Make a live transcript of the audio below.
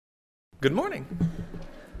Good morning.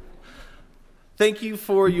 Thank you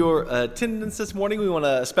for your attendance this morning. We want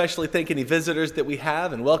to especially thank any visitors that we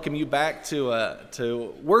have and welcome you back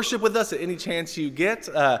to worship with us at any chance you get.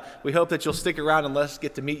 We hope that you'll stick around and let us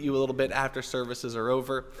get to meet you a little bit after services are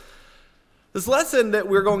over. This lesson that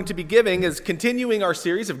we're going to be giving is continuing our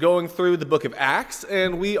series of going through the book of Acts,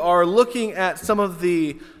 and we are looking at some of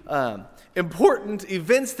the important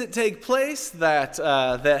events that take place that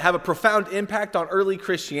have a profound impact on early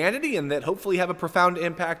Christianity and that hopefully have a profound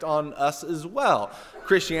impact on us as well,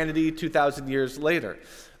 Christianity 2,000 years later.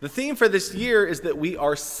 The theme for this year is that we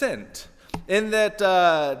are sent, and that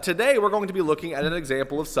today we're going to be looking at an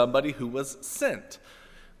example of somebody who was sent.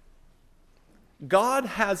 God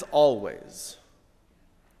has always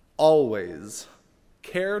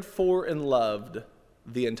cared for and loved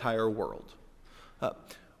the entire world.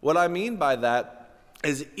 What I mean by that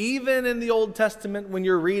is even in the Old Testament, when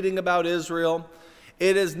you're reading about Israel,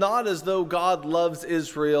 it is not as though God loves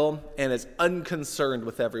Israel and is unconcerned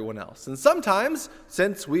with everyone else. And sometimes,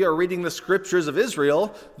 since we are reading the scriptures of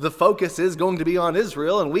Israel, the focus is going to be on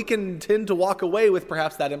Israel, and we can tend to walk away with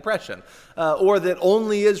perhaps that impression. Or that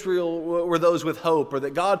only Israel were those with hope, or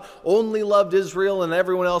that God only loved Israel and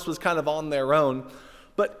everyone else was kind of on their own.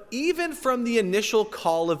 But even from the initial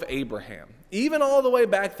call of Abraham, even all the way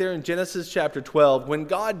back there in Genesis chapter 12, when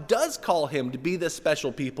God does call him to be this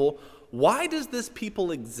special people, why does this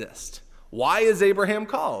people exist? Why is Abraham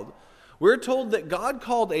called? We're told that God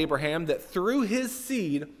called Abraham that through his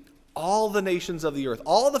seed, all the nations of the earth,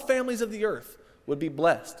 all the families of the earth would be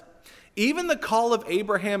blessed. Even the call of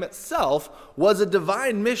Abraham itself was a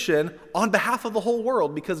divine mission on behalf of the whole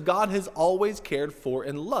world because God has always cared for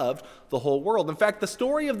and loved the whole world. In fact, the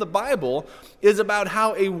story of the Bible is about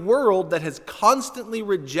how a world that has constantly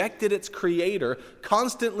rejected its creator,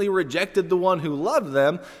 constantly rejected the one who loved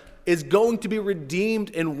them, is going to be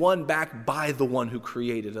redeemed and won back by the one who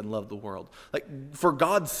created and loved the world. Like, for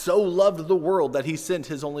God so loved the world that he sent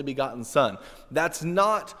his only begotten son.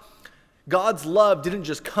 God's love didn't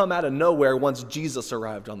just come out of nowhere once Jesus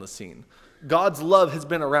arrived on the scene. God's love has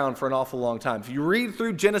been around for an awful long time. If you read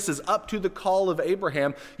through Genesis up to the call of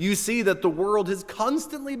Abraham, you see that the world has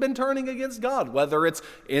constantly been turning against God, whether it's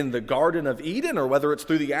in the Garden of Eden or whether it's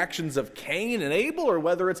through the actions of Cain and Abel, or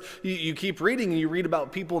whether it's, you keep reading and you read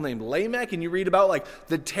about people named Lamech and you read about like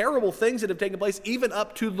the terrible things that have taken place even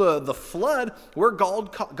up to the flood where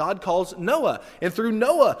God calls Noah. And through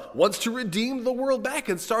Noah wants to redeem the world back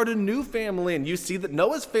and start a new family. And you see that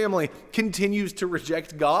Noah's family continues to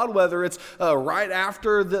reject God, whether it's right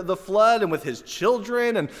after the flood and with his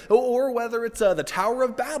children, or whether it's the Tower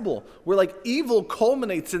of Babel, where like evil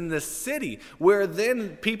culminates in this city, where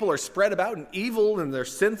then people are spread about and evil and their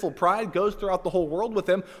sinful pride goes throughout the whole world with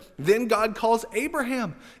them. Then God calls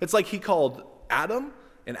Abraham. It's like he called Adam,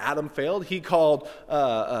 and Adam failed. He called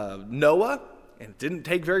Noah, and it didn't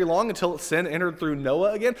take very long until sin entered through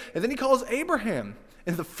Noah again. And then he calls Abraham.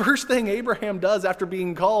 And the first thing Abraham does after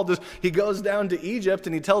being called is he goes down to Egypt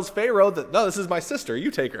and he tells Pharaoh that, no, this is my sister, you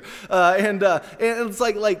take her. And it's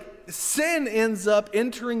like sin ends up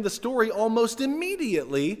entering the story almost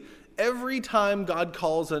immediately every time God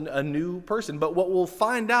calls a new person. But what we'll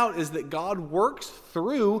find out is that God works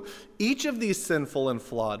through each of these sinful and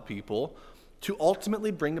flawed people to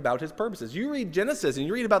ultimately bring about his purposes. You read Genesis and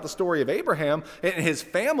you read about the story of Abraham and his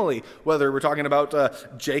family, whether we're talking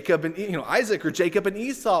about Jacob and Isaac, or Jacob and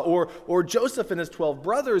Esau, or Joseph and his 12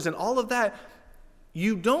 brothers and all of that.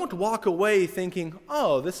 You don't walk away thinking,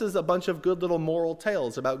 oh, this is a bunch of good little moral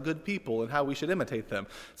tales about good people and how we should imitate them.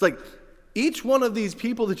 It's like each one of these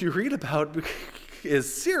people that you read about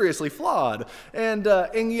is seriously flawed. And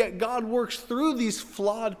yet God works through these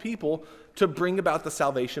flawed people to bring about the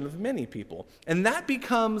salvation of many people. And that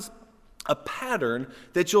becomes a pattern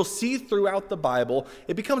that you'll see throughout the Bible.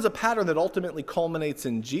 It becomes a pattern that ultimately culminates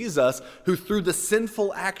in Jesus, who through the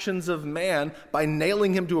sinful actions of man, by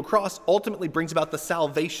nailing him to a cross, ultimately brings about the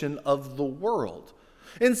salvation of the world.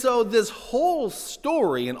 And so this whole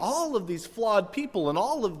story and all of these flawed people and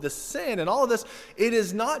all of the sin and all of this, it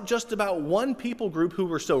is not just about one people group who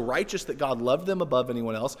were so righteous that God loved them above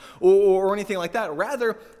anyone else or anything like that.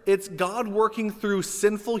 Rather, it's God working through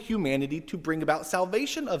sinful humanity to bring about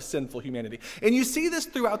salvation of sinful humanity. And you see this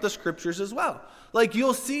throughout the scriptures as well. Like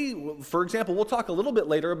you'll see, for example, we'll talk a little bit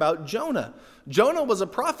later about Jonah. Jonah was a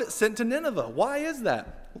prophet sent to Nineveh. Why is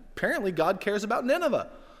that? Apparently God cares about Nineveh.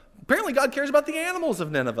 Apparently God cares about the animals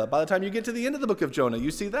of Nineveh. By the time you get to the end of the book of Jonah,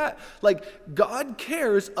 you see that. Like, God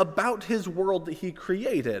cares about his world that he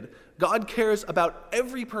created. God cares about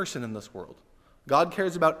every person in this world. God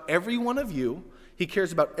cares about every one of you. He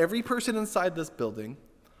cares about every person inside this building.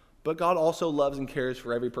 But God also loves and cares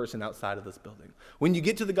for every person outside of this building. When you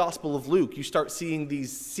get to the Gospel of Luke, you start seeing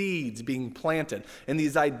these seeds being planted and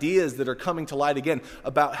these ideas that are coming to light again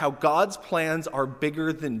about how God's plans are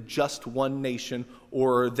bigger than just one nation,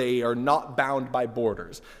 or they are not bound by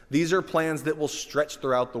borders. These are plans that will stretch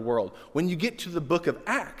throughout the world. When you get to the book of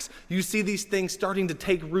Acts, you see these things starting to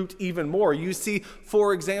take root even more. You see,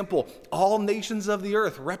 for example, all nations of the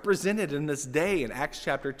earth represented in this day in Acts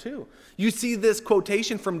chapter 2. You see this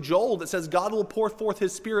quotation from Joel that says God will pour forth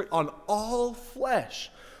his Spirit on all flesh.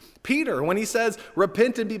 Peter, when he says,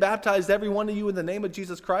 repent and be baptized, every one of you, in the name of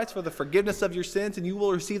Jesus Christ for the forgiveness of your sins, and you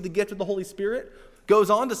will receive the gift of the Holy Spirit,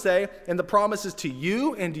 goes on to say, and the promise is to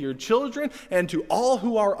you and to your children and to all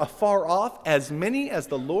who are afar off, as many as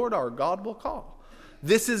the Lord our God will call.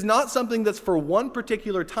 This is not something that's for one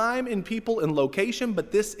particular time in people and location,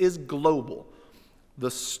 but this is global.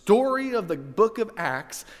 The story of the book of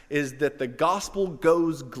Acts is that the gospel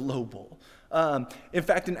goes global. In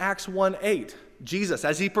fact, in Acts 1:8, Jesus,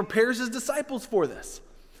 as he prepares his disciples for this,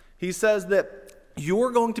 he says that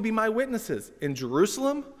you're going to be my witnesses in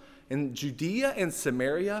Jerusalem, in Judea and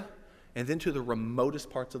Samaria, and then to the remotest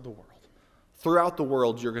parts of the world. Throughout the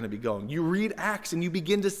world, you're going to be going. You read Acts and you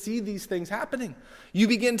begin to see these things happening. You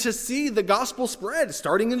begin to see the gospel spread,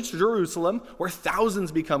 starting in Jerusalem, where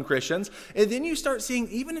thousands become Christians. And then you start seeing,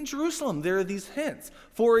 even in Jerusalem, there are these hints.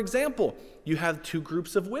 For example, you have two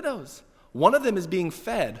groups of widows. One of them is being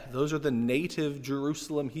fed. Those are the native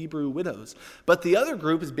Jerusalem Hebrew widows. But the other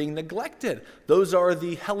group is being neglected. Those are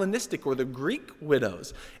the Hellenistic or the Greek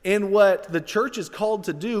widows. And what the church is called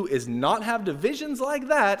to do is not have divisions like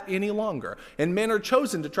that any longer. And men are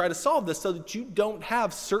chosen to try to solve this so that you don't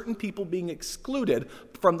have certain people being excluded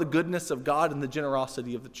from the goodness of God and the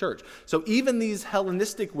generosity of the church. So even these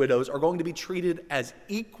Hellenistic widows are going to be treated as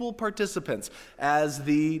equal participants as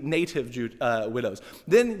the native widows.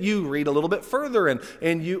 Then you read a little bit further,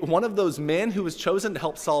 and one of those men who was chosen to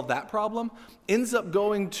help solve that problem ends up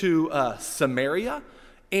going to Samaria,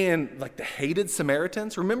 and like the hated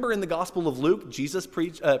Samaritans. Remember in the Gospel of Luke, Jesus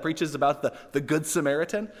preaches about the Good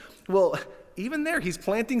Samaritan? Well, even there, he's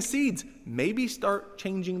planting seeds. Maybe start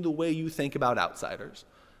changing the way you think about outsiders.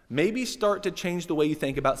 Maybe start to change the way you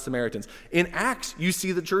think about Samaritans. In Acts, you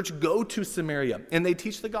see the church go to Samaria, and they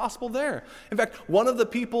teach the gospel there. In fact, one of the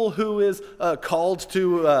people who is called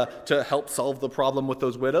to help solve the problem with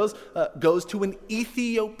those widows goes to an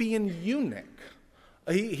Ethiopian eunuch.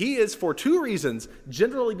 He is, for two reasons,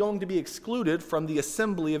 generally going to be excluded from the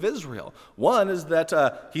assembly of Israel. One is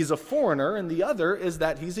that he's a foreigner, and the other is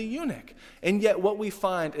that he's a eunuch. And yet what we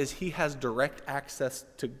find is he has direct access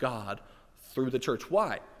to God through the church.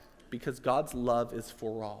 Why? Because God's love is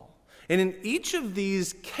for all. And in each of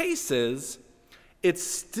these cases, it's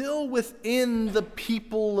still within the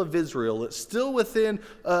people of Israel. It's still within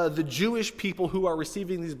the Jewish people who are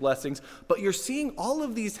receiving these blessings. But you're seeing all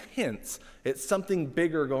of these hints at something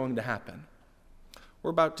bigger going to happen.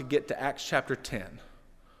 We're about to get to Acts chapter 10,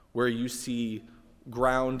 where you see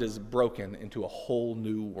ground is broken into a whole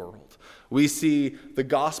new world. We see the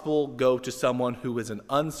gospel go to someone who is an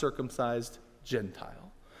uncircumcised Gentile.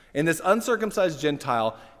 And this uncircumcised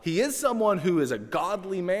Gentile, he is someone who is a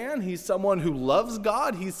godly man. He's someone who loves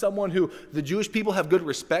God. He's someone who the Jewish people have good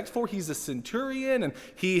respect for. He's a centurion, and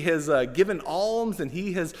he has given alms, and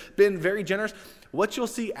he has been very generous. What you'll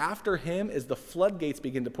see after him is the floodgates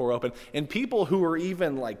begin to pour open, and people who are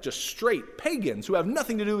even like just straight pagans, who have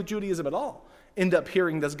nothing to do with Judaism at all, end up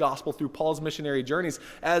hearing this gospel through Paul's missionary journeys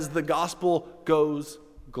as the gospel goes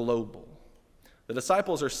global. The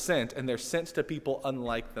disciples are sent, and they're sent to people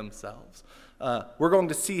unlike themselves. We're going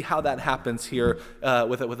to see how that happens here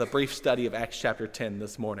with a brief study of Acts chapter 10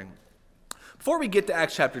 this morning. Before we get to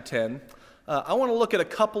Acts chapter 10, I want to look at a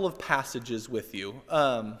couple of passages with you.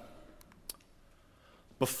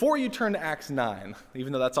 Before you turn to Acts 9,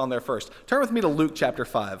 even though that's on there first, turn with me to Luke chapter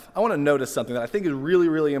 5. I want to notice something that I think is really,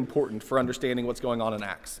 really important for understanding what's going on in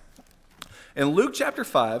Acts. In Luke chapter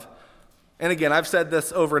 5, and again, I've said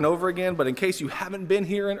this over and over again, but in case you haven't been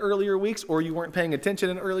here in earlier weeks, or you weren't paying attention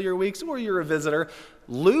in earlier weeks, or you're a visitor,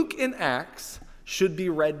 Luke and Acts should be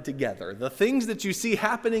read together. The things that you see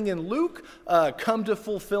happening in Luke come to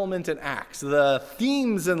fulfillment in Acts. The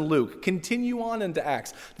themes in Luke continue on into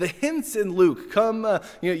Acts. The hints in Luke come,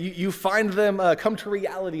 you find them come to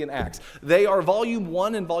reality in Acts. They are volume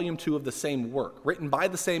 1 and volume 2 of the same work, written by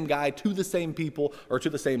the same guy to the same people or to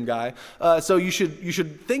the same guy. So you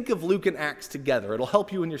should think of Luke and Acts together. It'll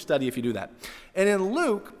help you in your study if you do that. And in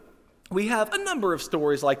Luke, we have a number of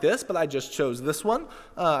stories like this, but I just chose this one.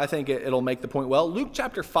 I think it'll make the point well. Luke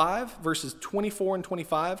chapter 5, verses 24 and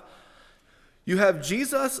 25. You have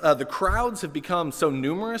Jesus, the crowds have become so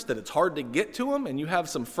numerous that it's hard to get to him, and you have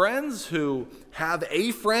some friends who have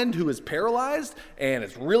a friend who is paralyzed, and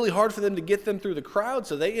it's really hard for them to get them through the crowd,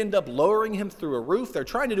 so they end up lowering him through a roof. They're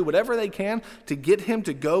trying to do whatever they can to get him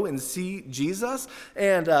to go and see Jesus,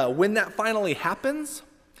 and when that finally happens,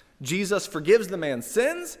 Jesus forgives the man's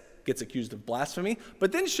sins, gets accused of blasphemy,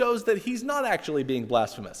 but then shows that he's not actually being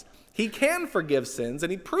blasphemous. He can forgive sins, and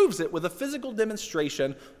he proves it with a physical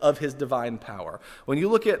demonstration of his divine power. When you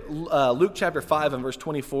look at Luke chapter 5 and verse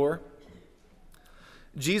 24,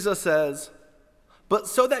 Jesus says, "But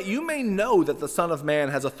so that you may know that the Son of Man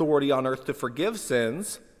has authority on earth to forgive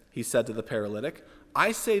sins," he said to the paralytic,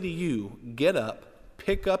 "I say to you, get up,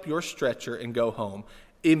 pick up your stretcher, and go home."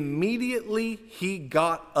 Immediately he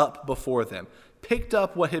got up before them, picked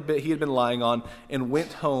up what he had been lying on, and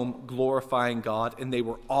went home glorifying God, and they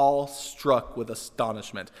were all struck with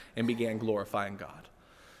astonishment and began glorifying God.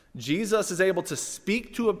 Jesus is able to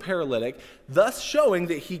speak to a paralytic, thus showing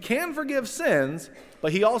that he can forgive sins,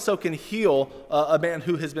 but he also can heal a man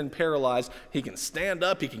who has been paralyzed. He can stand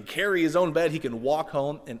up, he can carry his own bed, he can walk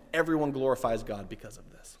home, and everyone glorifies God because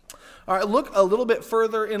of this. All right, look a little bit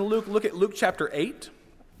further in Luke. Look at Luke chapter 8.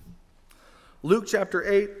 Luke chapter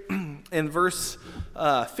 8 in verse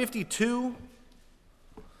 52,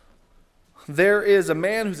 there is a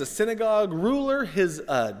man who's a synagogue ruler. His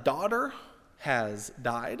daughter has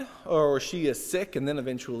died, or she is sick, and then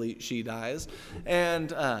eventually she dies.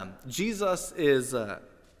 And Jesus is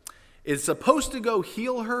supposed to go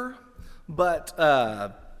heal her, but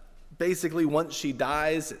basically once she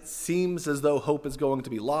dies, it seems as though hope is going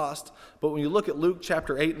to be lost. But when you look at Luke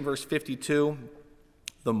chapter 8 and verse 52,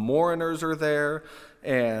 the mourners are there,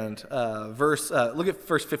 and look at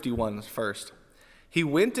verse 51 first. He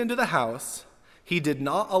went into the house. He did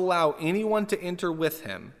not allow anyone to enter with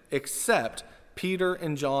him except Peter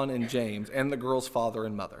and John and James and the girl's father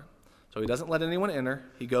and mother. So he doesn't let anyone enter.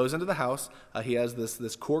 He goes into the house. He has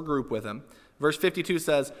this core group with him. Verse 52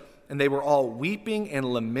 says, "And they were all weeping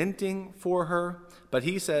and lamenting for her. But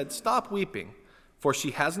he said, 'Stop weeping, for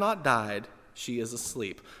she has not died. She is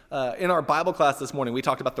asleep.'" In our Bible class this morning, we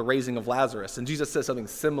talked about the raising of Lazarus, and Jesus says something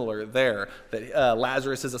similar there, that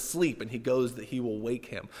Lazarus is asleep, and he goes that he will wake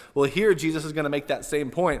him. Well, here Jesus is going to make that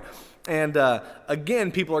same point, and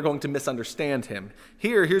again, people are going to misunderstand him.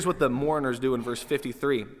 Here's what the mourners do in verse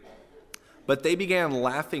 53. "But they began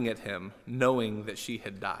laughing at him, knowing that she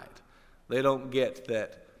had died." They don't get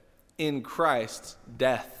that in Christ,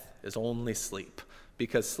 death is only sleep,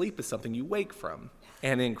 because sleep is something you wake from.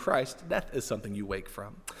 And in Christ, death is something you wake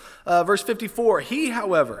from. Verse 54, "He,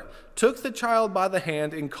 however, took the child by the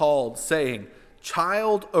hand and called, saying,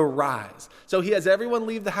 'Child, arise.'" So he has everyone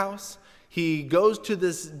leave the house. He goes to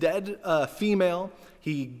this dead female.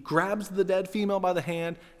 He grabs the dead female by the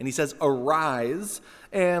hand, and he says, "Arise."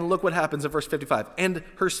 And look what happens in verse 55. "And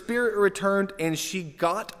her spirit returned, and she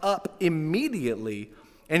got up immediately.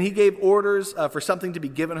 And he gave orders for something to be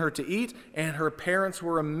given her to eat, and her parents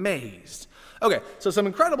were amazed." Okay, so some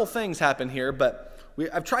incredible things happen here, but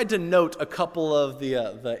I've tried to note a couple of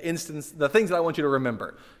the things that I want you to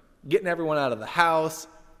remember. Getting everyone out of the house,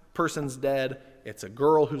 person's dead, it's a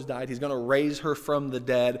girl who's died, he's going to raise her from the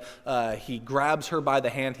dead, he grabs her by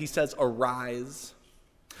the hand, he says, "Arise."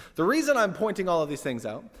 The reason I'm pointing all of these things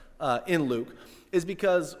out in Luke is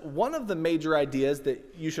because one of the major ideas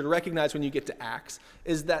that you should recognize when you get to Acts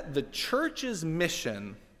is that the church's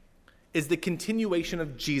mission is the continuation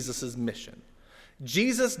of Jesus' mission.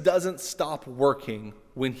 Jesus doesn't stop working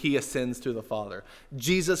when he ascends to the Father.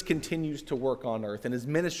 Jesus continues to work on earth, and his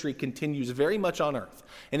ministry continues very much on earth.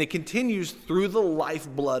 And it continues through the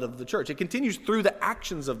lifeblood of the church. It continues through the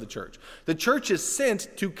actions of the church. The church is sent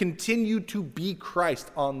to continue to be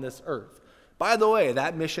Christ on this earth. By the way,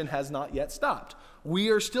 that mission has not yet stopped. We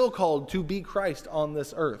are still called to be Christ on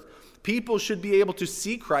this earth. People should be able to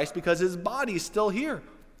see Christ because his body is still here.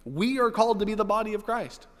 We are called to be the body of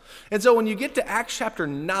Christ. And so when you get to Acts chapter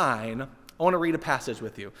 9, I want to read a passage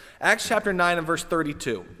with you. Acts chapter 9 and verse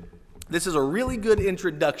 32. This is a really good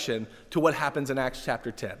introduction to what happens in Acts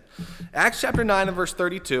chapter 10. Acts chapter 9 and verse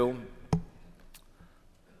 32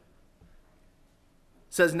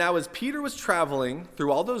 says, "Now as Peter was traveling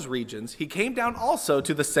through all those regions, he came down also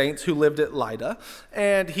to the saints who lived at Lydda,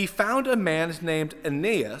 and he found a man named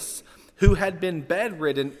Aeneas, who had been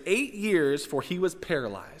bedridden 8 years, for he was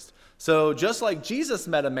paralyzed." So just like Jesus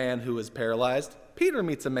met a man who was paralyzed, Peter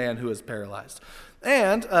meets a man who is paralyzed.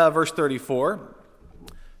 And verse 34,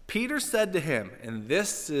 Peter said to him, and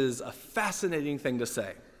this is a fascinating thing to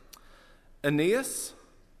say, "Aeneas,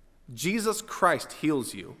 Jesus Christ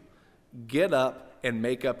heals you. Get up and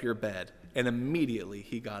make up your bed." And immediately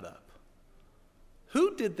he got up.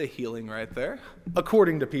 Who did the healing right there,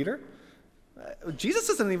 according to Peter? Jesus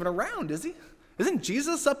isn't even around, is he? Isn't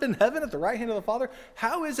Jesus up in heaven at the right hand of the Father?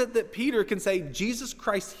 How is it that Peter can say, Jesus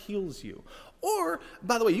Christ heals you? Or,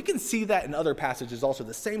 by the way, you can see that in other passages also,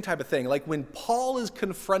 the same type of thing. Like when Paul is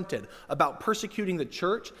confronted about persecuting the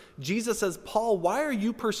church, Jesus says, Paul, why are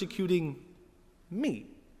you persecuting me?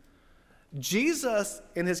 Jesus,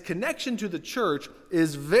 in his connection to the church,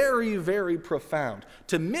 is very, very profound.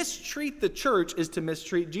 To mistreat the church is to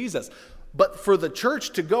mistreat Jesus. But for the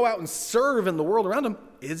church to go out and serve in the world around them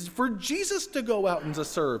is for Jesus to go out and to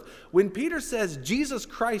serve. When Peter says Jesus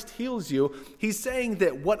Christ heals you, he's saying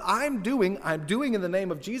that what I'm doing in the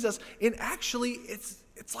name of Jesus, and actually it's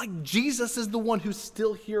like Jesus is the one who's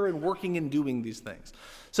still here and working and doing these things.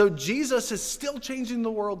 So Jesus is still changing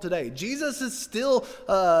the world today. Jesus is still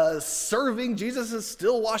serving. Jesus is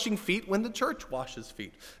still washing feet when the church washes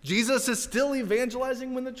feet. Jesus is still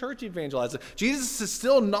evangelizing when the church evangelizes. Jesus is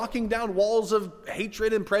still knocking down walls of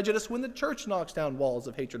hatred and prejudice when the church knocks down walls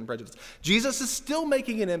of hatred and prejudice. Jesus is still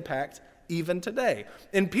making an impact even today.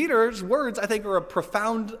 And Peter's words, I think, are a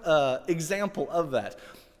profound example of that.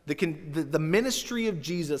 The ministry of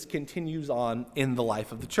Jesus continues on in the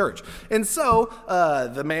life of the church. And so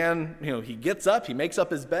the man, he gets up, he makes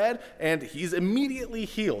up his bed, and he's immediately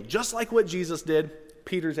healed. Just like what Jesus did,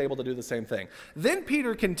 Peter's able to do the same thing. Then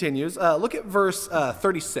Peter continues. Look at verse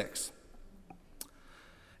 36.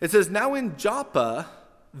 It says, now in Joppa,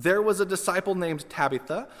 there was a disciple named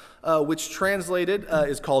Tabitha, which translated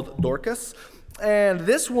is called Dorcas. And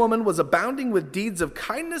this woman was abounding with deeds of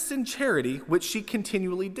kindness and charity, which she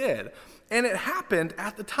continually did. And it happened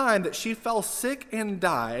at the time that she fell sick and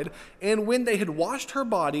died, and when they had washed her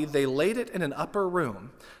body, they laid it in an upper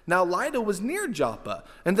room. Now Lydda was near Joppa,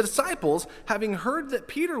 and the disciples, having heard that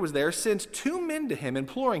Peter was there, sent 2 men to him,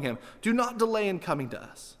 imploring him, do not delay in coming to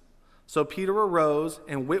us. So Peter arose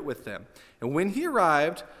and went with them. And when he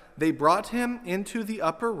arrived, they brought him into the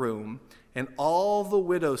upper room, and all the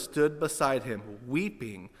widows stood beside him,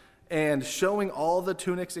 weeping, and showing all the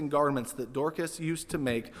tunics and garments that Dorcas used to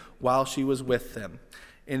make while she was with them.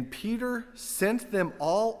 And Peter sent them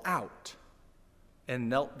all out and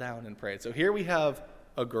knelt down and prayed. So here we have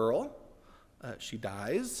a girl. She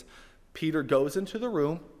dies. Peter goes into the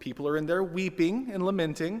room. People are in there weeping and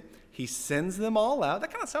lamenting. He sends them all out.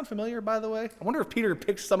 That kind of sounds familiar, by the way. I wonder if Peter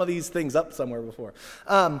picked some of these things up somewhere before.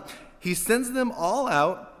 He sends them all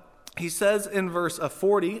out. He says in verse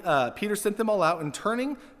 40, Peter sent them all out, and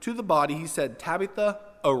turning to the body, he said, Tabitha,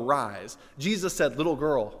 arise. Jesus said, little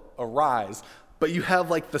girl, arise. But you have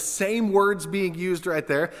like the same words being used right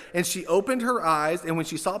there. And she opened her eyes, and when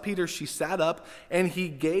she saw Peter, she sat up, and he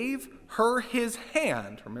gave her his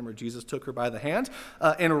hand. Remember, Jesus took her by the hand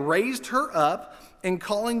and raised her up. And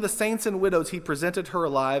calling the saints and widows, he presented her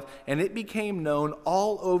alive, and it became known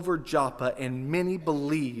all over Joppa, and many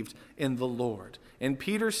believed in the Lord. And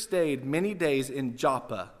Peter stayed many days in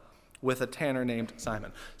Joppa with a tanner named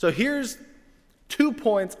Simon. So here's 2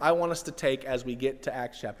 points I want us to take as we get to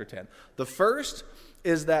Acts chapter 10. The first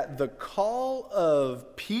is that the call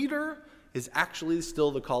of Peter is actually still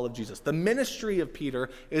the call of Jesus. The ministry of Peter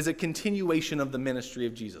is a continuation of the ministry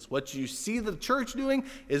of Jesus. What you see the church doing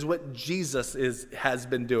is what Jesus has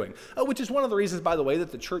been doing, which is one of the reasons, by the way,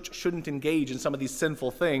 that the church shouldn't engage in some of these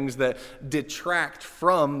sinful things that detract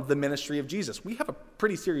from the ministry of Jesus. We have a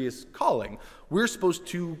pretty serious calling. We're supposed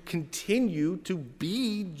to continue to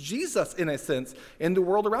be Jesus, in a sense, in the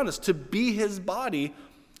world around us, to be his body.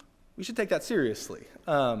 We should take that seriously.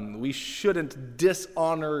 We shouldn't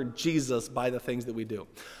dishonor Jesus by the things that we do.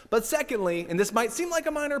 But secondly, and this might seem like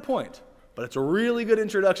a minor point, but it's a really good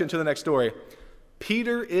introduction to the next story,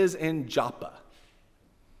 Peter is in Joppa.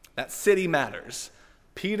 That city matters.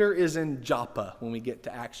 Peter is in Joppa when we get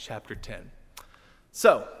to Acts chapter 10.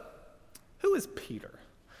 So, who is Peter?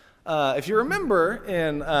 If you remember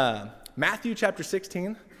in Matthew chapter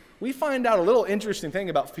 16, we find out a little interesting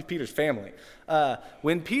thing about Peter's family.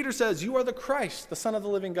 When Peter says, you are the Christ, the Son of the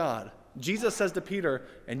living God, Jesus says to Peter,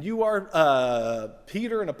 and you are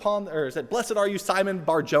Peter, and said, blessed are you, Simon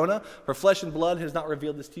Bar-Jonah, for flesh and blood has not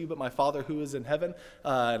revealed this to you, but my Father who is in heaven,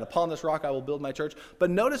 and upon this rock I will build my church.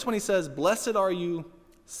 But notice when he says, blessed are you,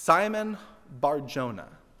 Simon Bar-Jonah.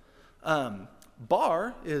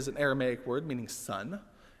 Bar is an Aramaic word meaning son,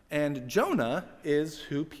 and Jonah is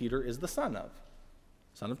who Peter is the son of.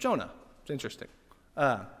 Son of Jonah. It's interesting.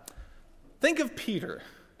 Think of Peter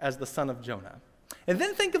as the son of Jonah. And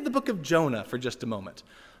then think of the book of Jonah for just a moment.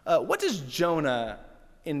 What does Jonah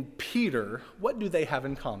and Peter, what do they have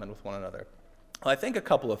in common with one another? Well, I think a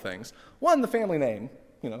couple of things. One, the family name.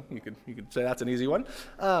 You could say that's an easy one.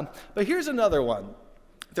 But here's another one.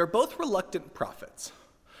 They're both reluctant prophets.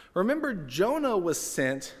 Remember, Jonah was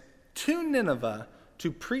sent to Nineveh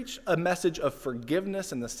to preach a message of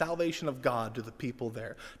forgiveness and the salvation of God to the people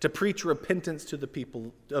there, to preach repentance to the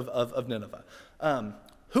people of Nineveh.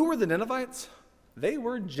 Who were the Ninevites? They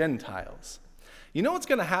were Gentiles. You know what's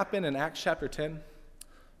going to happen in Acts chapter 10?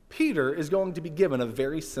 Peter is going to be given a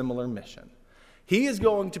very similar mission. He is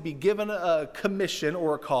going to be given a commission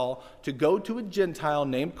or a call to go to a Gentile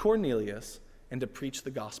named Cornelius and to preach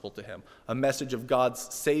the gospel to him. A message of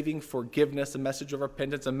God's saving forgiveness, a message of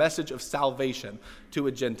repentance, a message of salvation to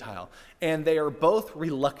a Gentile. And they are both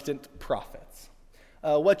reluctant prophets.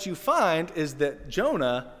 What you find is that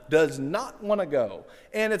Jonah does not want to go.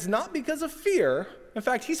 And it's not because of fear. In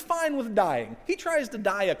fact, he's fine with dying. He tries to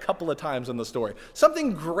die a couple of times in the story.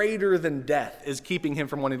 Something greater than death is keeping him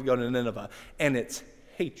from wanting to go to Nineveh, and it's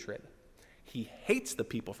hatred. He hates the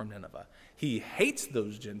people from Nineveh. He hates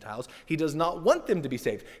those Gentiles. He does not want them to be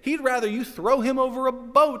saved. He'd rather you throw him over a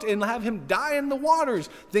boat and have him die in the waters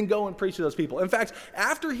than go and preach to those people. In fact,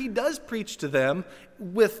 after he does preach to them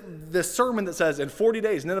with this sermon that says, in 40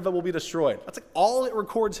 days, Nineveh will be destroyed. That's like all it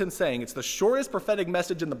records him saying. It's the shortest prophetic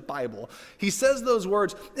message in the Bible. He says those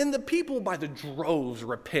words, and the people by the droves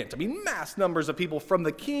repent. I mean, mass numbers of people, from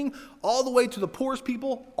the king all the way to the poorest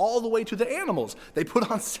people, all the way to the animals. They put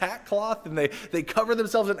on sackcloth and they cover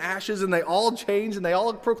themselves in ashes, and they all change, and they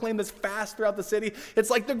all proclaim this fast throughout the city. It's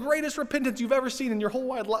like the greatest repentance you've ever seen in your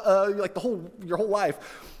whole your whole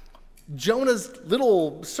life. Jonah's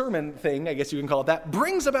little sermon thing, I guess you can call it that,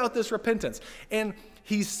 brings about this repentance. And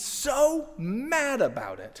he's so mad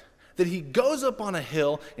about it that he goes up on a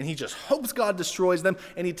hill and he just hopes God destroys them,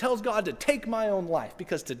 and he tells God to take my own life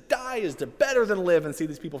because to die is better than live and see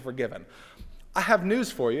these people forgiven. I have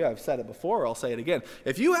news for you. I've said it before. I'll say it again.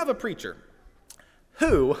 If you have a preacher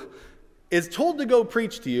who is told to go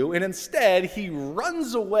preach to you, and instead he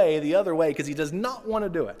runs away the other way because he does not want to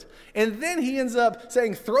do it. And then he ends up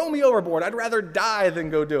saying, throw me overboard, I'd rather die than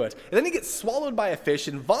go do it. And then he gets swallowed by a fish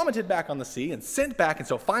and vomited back on the sea and sent back, and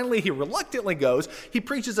so finally he reluctantly goes. He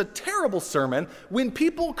preaches a terrible sermon. When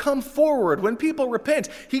people come forward, when people repent,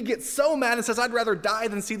 he gets so mad and says, I'd rather die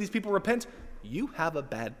than see these people repent. You have a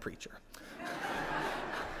bad preacher.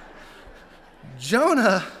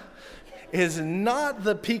 Jonah is not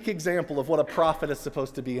the peak example of what a prophet is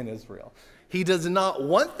supposed to be in Israel. He does not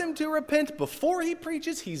want them to repent before he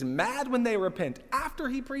preaches. He's mad when they repent after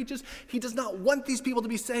he preaches. He does not want these people to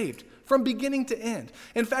be saved from beginning to end.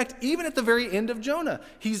 In fact, even at the very end of Jonah,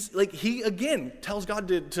 he again tells God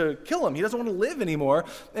to kill him. He doesn't want to live anymore.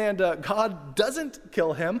 And God doesn't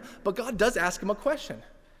kill him, but God does ask him a question.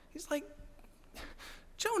 He's like,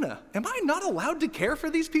 Jonah, am I not allowed to care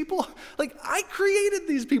for these people? Like, I created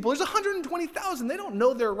these people. There's 120,000. They don't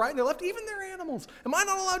know their right and their left, even their animals. Am I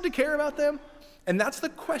not allowed to care about them? And that's the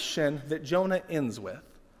question that Jonah ends with.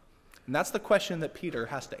 And that's the question that Peter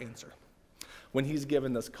has to answer when he's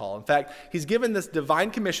given this call. In fact, he's given this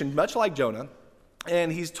divine commission, much like Jonah,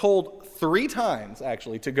 and he's told 3 times,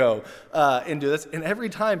 actually, to go and do this. And every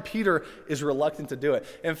time, Peter is reluctant to do it.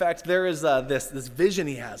 In fact, there is this vision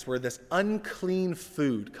he has where this unclean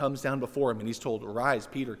food comes down before him. And he's told, rise,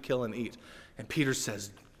 Peter, kill and eat. And Peter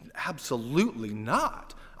says, absolutely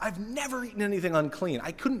not. I've never eaten anything unclean.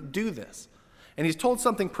 I couldn't do this. And he's told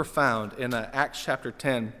something profound in Acts chapter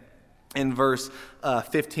 10 in verse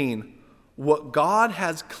 15. What God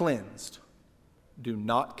has cleansed, do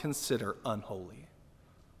not consider unholy.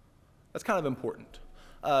 That's kind of important.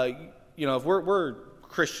 If we're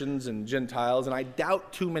Christians and Gentiles, and I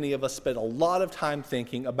doubt too many of us spend a lot of time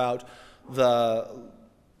thinking about the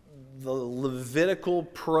Levitical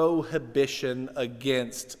prohibition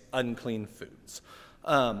against unclean foods.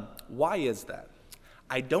 Why is that?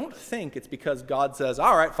 I don't think it's because God says,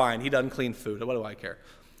 all right, fine, eat unclean food. What do I care?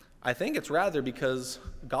 I think it's rather because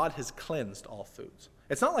God has cleansed all foods.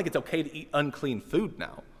 It's not like it's okay to eat unclean food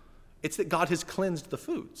now. It's that God has cleansed the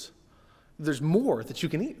foods. There's more that you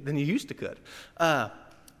can eat than you used to could. And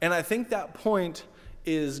I think that point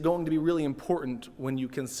is going to be really important when you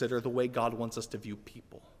consider the way God wants us to view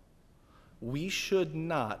people. We should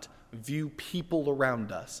not view people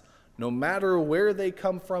around us, no matter where they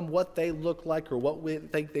come from, what they look like, or what we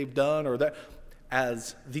think they've done, or that,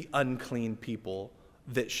 as the unclean people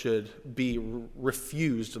that should be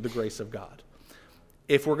refused the grace of God.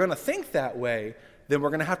 If we're going to think that way, then we're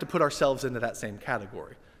going to have to put ourselves into that same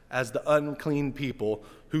category as the unclean people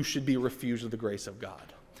who should be refused of the grace of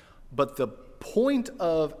God. But the point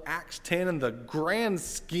of Acts 10 and the grand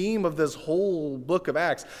scheme of this whole book of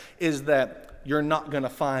Acts is that you're not going to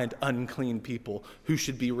find unclean people who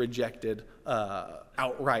should be rejected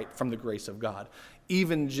outright from the grace of God.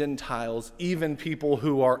 even Gentiles, even people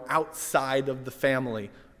who are outside of the family,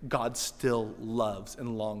 God still loves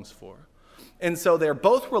and longs for. And so they're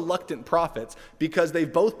both reluctant prophets because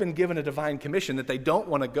they've both been given a divine commission that they don't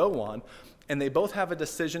want to go on, and they both have a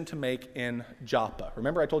decision to make in Joppa.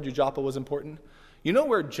 Remember I told you Joppa was important? You know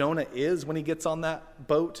where Jonah is when he gets on that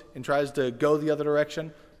boat and tries to go the other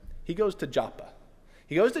direction? He goes to Joppa.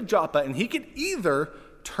 He goes to Joppa, and he could either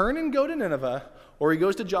turn and go to Nineveh, or he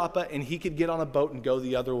goes to Joppa and he could get on a boat and go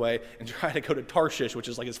the other way and try to go to Tarshish, which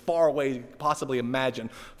is like as far away as you could possibly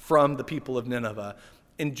imagine from the people of Nineveh.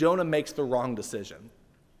 And Jonah makes the wrong decision.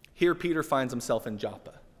 Here Peter finds himself in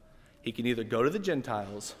Joppa. He can either go to the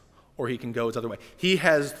Gentiles or he can go his other way. He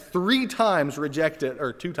has 3 times rejected,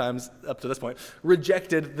 or 2 times up to this point,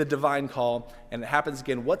 rejected the divine call, and it happens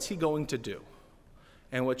again. What's he going to do?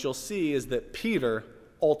 And what you'll see is that Peter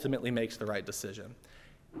ultimately makes the right decision.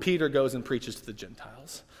 Peter goes and preaches to the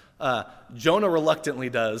Gentiles. Jonah reluctantly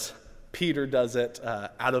does. Peter does it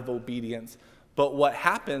out of obedience. But what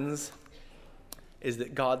happens is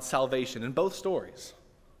that God's salvation in both stories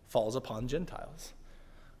falls upon Gentiles.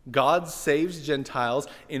 God saves Gentiles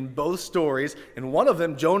in both stories. In one of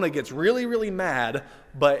them, Jonah gets really, really mad,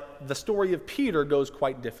 but the story of Peter goes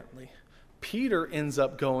quite differently. Peter ends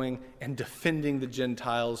up going and defending the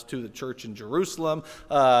Gentiles to the church in Jerusalem,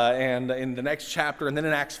 and in the next chapter, and then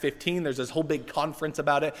in Acts 15, there's this whole big conference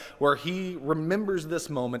about it where he remembers this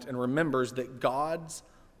moment and remembers that God's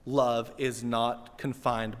love is not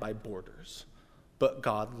confined by borders, but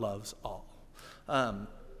God loves all.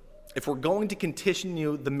 If we're going to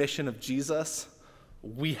continue the mission of Jesus,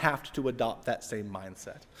 we have to adopt that same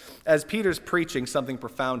mindset. As Peter's preaching, something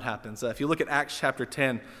profound happens. If you look at Acts chapter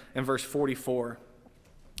 10 and verse 44,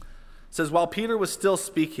 it says, "While Peter was still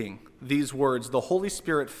speaking these words, the Holy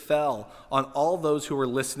Spirit fell on all those who were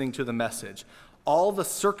listening to the message. All the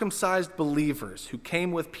circumcised believers who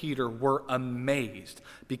came with Peter were amazed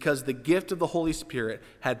because the gift of the Holy Spirit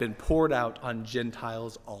had been poured out on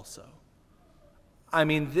Gentiles also." I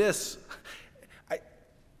mean,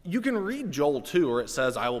 you can read Joel 2 where it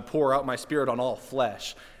says, "I will pour out my spirit on all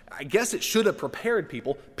flesh." I guess it should have prepared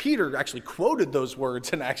people. Peter actually quoted those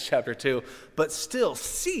words in Acts chapter 2, but still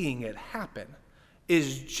seeing it happen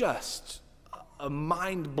is just a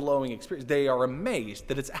mind-blowing experience. They are amazed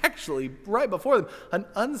that it's actually right before them, an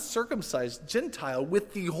uncircumcised Gentile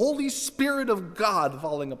with the Holy Spirit of God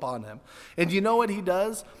falling upon him. And you know what he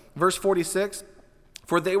does? Verse 46,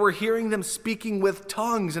 "For they were hearing them speaking with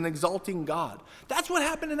tongues and exalting God." That's what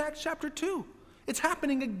happened in Acts chapter 2. It's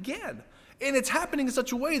happening again. And it's happening in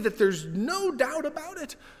such a way that there's no doubt about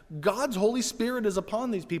it. God's Holy Spirit is upon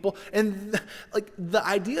these people. And the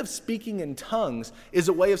idea of speaking in tongues is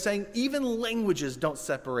a way of saying even languages don't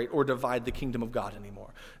separate or divide the kingdom of God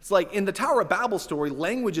anymore. It's like in the Tower of Babel story,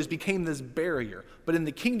 languages became this barrier. But in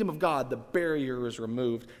the kingdom of God, the barrier is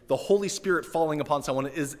removed. The Holy Spirit falling upon someone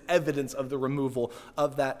is evidence of the removal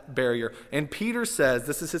of that barrier. And Peter says,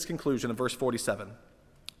 this is his conclusion in verse 47,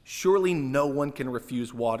 "Surely no one can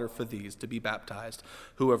refuse water for these to be baptized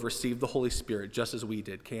who have received the Holy Spirit just as we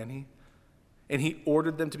did, can he?" And he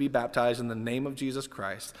ordered them to be baptized in the name of Jesus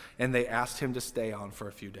Christ, and they asked him to stay on for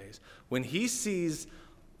a few days. When he sees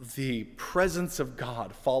the presence of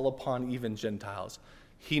God fall upon even Gentiles,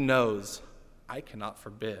 he knows, I cannot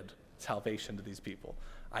forbid salvation to these people.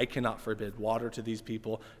 I cannot forbid water to these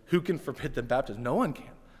people. Who can forbid them baptism? No one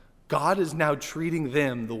can. God is now treating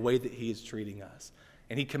them the way that he is treating us.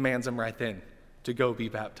 And he commands them right then to go be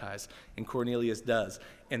baptized. And Cornelius does.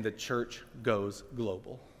 And the church goes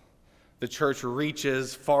global. The church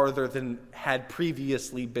reaches farther than had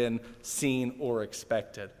previously been seen or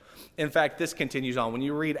expected. In fact, this continues on. When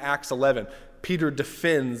you read Acts 11, Peter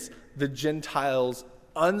defends the Gentiles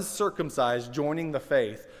uncircumcised joining the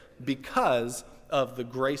faith because of the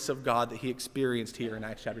grace of God that he experienced here in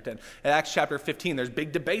Acts chapter 10. In Acts chapter 15, there's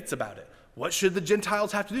big debates about it. What should the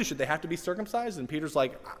Gentiles have to do? Should they have to be circumcised? And Peter's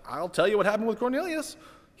like, I'll tell you what happened with Cornelius.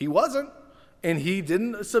 He wasn't. And he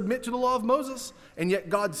didn't submit to the law of Moses. And yet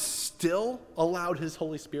God still allowed his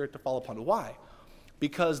Holy Spirit to fall upon him. Why?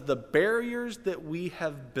 Because the barriers that we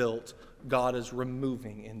have built, God is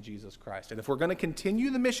removing in Jesus Christ. And if we're going to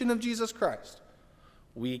continue the mission of Jesus Christ,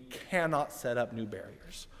 we cannot set up new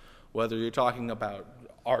barriers. Whether you're talking about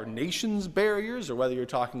our nation's barriers, or whether you're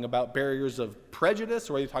talking about barriers of prejudice,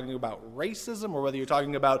 or whether you're talking about racism, or whether you're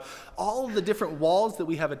talking about all of the different walls that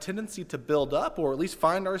we have a tendency to build up, or at least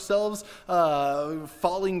find ourselves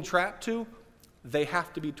falling trapped to, they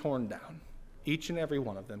have to be torn down, each and every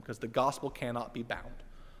one of them, because the gospel cannot be bound.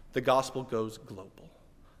 The gospel goes global.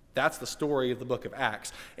 That's the story of the book of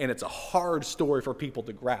Acts, and it's a hard story for people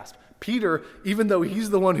to grasp. Peter, even though he's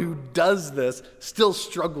the one who does this, still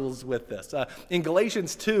struggles with this. In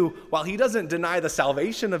Galatians 2, while he doesn't deny the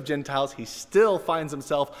salvation of Gentiles, he still finds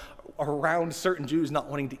himself around certain Jews not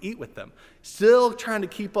wanting to eat with them, still trying to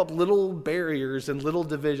keep up little barriers and little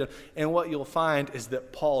division. And what you'll find is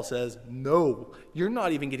that Paul says, no, you're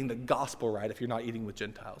not even getting the gospel right if you're not eating with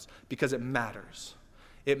Gentiles, because it matters.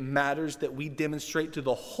 It matters that we demonstrate to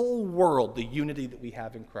the whole world the unity that we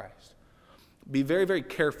have in Christ. Be very, very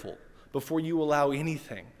careful before you allow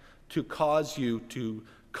anything to cause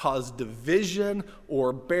division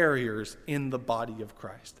or barriers in the body of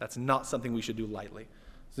Christ. That's not something we should do lightly.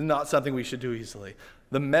 It's not something we should do easily.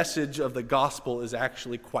 The message of the gospel is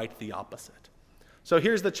actually quite the opposite. So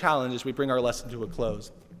here's the challenge as we bring our lesson to a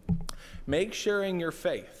close. Make sharing your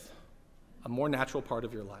faith a more natural part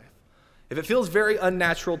of your life. If it feels very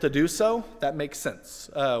unnatural to do so, that makes sense.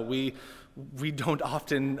 We don't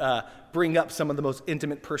often bring up some of the most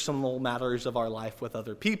intimate personal matters of our life with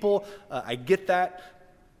other people. I get that.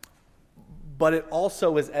 But it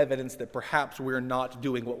also is evidence that perhaps we're not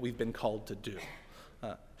doing what we've been called to do.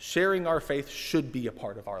 Sharing our faith should be a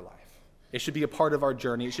part of our life. It should be a part of our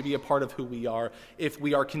journey. It should be a part of who we are if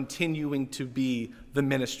we are continuing to be the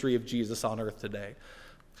ministry of Jesus on earth today.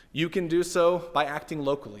 You can do so by acting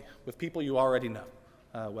locally with people you already know,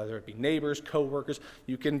 whether it be neighbors, coworkers.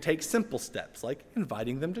 You can take simple steps like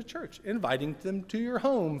inviting them to church, inviting them to your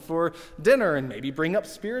home for dinner, and maybe bring up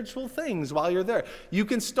spiritual things while you're there. You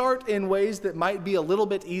can start in ways that might be a little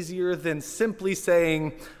bit easier than simply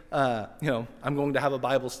saying, I'm going to have a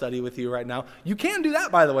Bible study with you right now. You can do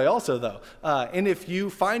that, by the way, also, though. And if you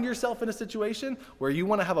find yourself in a situation where you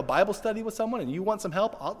want to have a Bible study with someone and you want some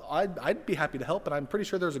help, I'd be happy to help. And I'm pretty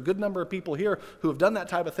sure there's a good number of people here who have done that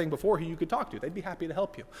type of thing before who you could talk to. They'd be happy to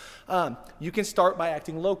help you. You can start by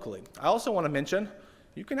acting locally. I also want to mention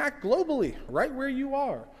you can act globally right where you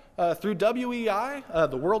are. Through WEI,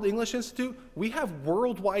 the World English Institute, we have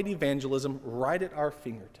worldwide evangelism right at our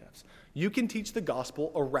fingertips. You can teach the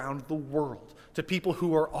gospel around the world to people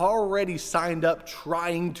who are already signed up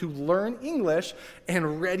trying to learn English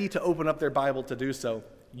and ready to open up their Bible to do so.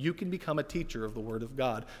 You can become a teacher of the Word of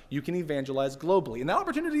God. You can evangelize globally, and that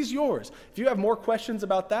opportunity is yours. If you have more questions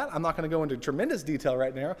about that, I'm not going to go into tremendous detail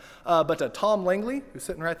right now, but Tom Langley, who's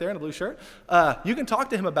sitting right there in a blue shirt, you can talk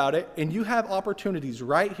to him about it, and you have opportunities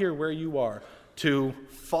right here where you are to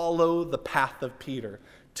follow the path of Peter,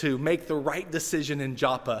 to make the right decision in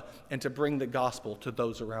Joppa, and to bring the gospel to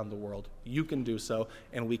those around the world. You can do so,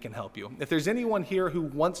 and we can help you. If there's anyone here who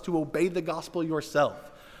wants to obey the gospel yourself,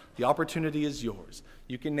 the opportunity is yours.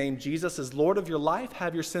 You can name Jesus as Lord of your life,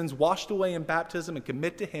 have your sins washed away in baptism, and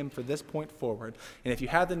commit to Him for this point forward. And if you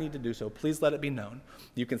have the need to do so, please let it be known.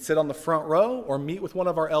 You can sit on the front row or meet with one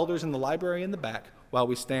of our elders in the library in the back while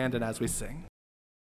we stand and as we sing.